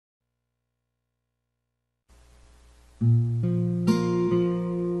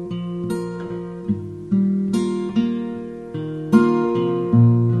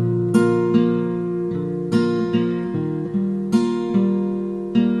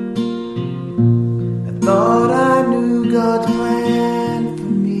Thought I knew God's plan for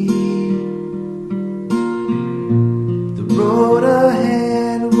me. The road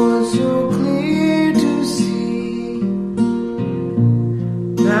ahead was so clear to see.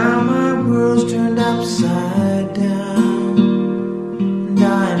 Now my world's turned upside down, and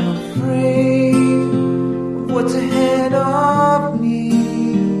I'm afraid of what's ahead of me.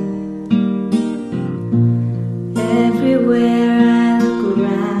 Everywhere I look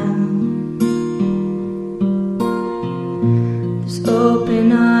around,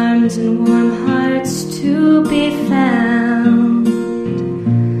 open arms and warm hearts to be found.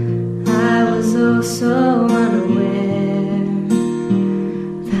 I was oh so unaware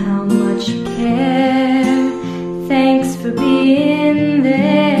of how much you care. Thanks for being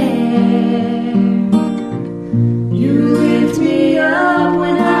there. You lift me up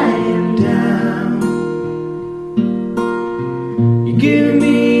when I am down. You give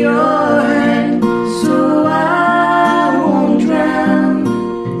me your hand so I won't drown.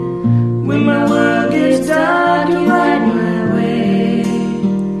 When my world gets dark, you light my way.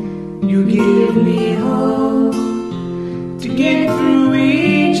 You give me hope to get through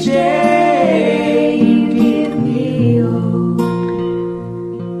each day. You give me hope.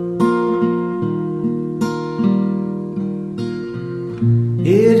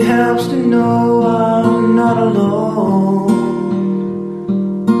 It helps to know I'm not alone.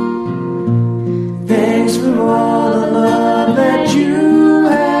 Thanks for all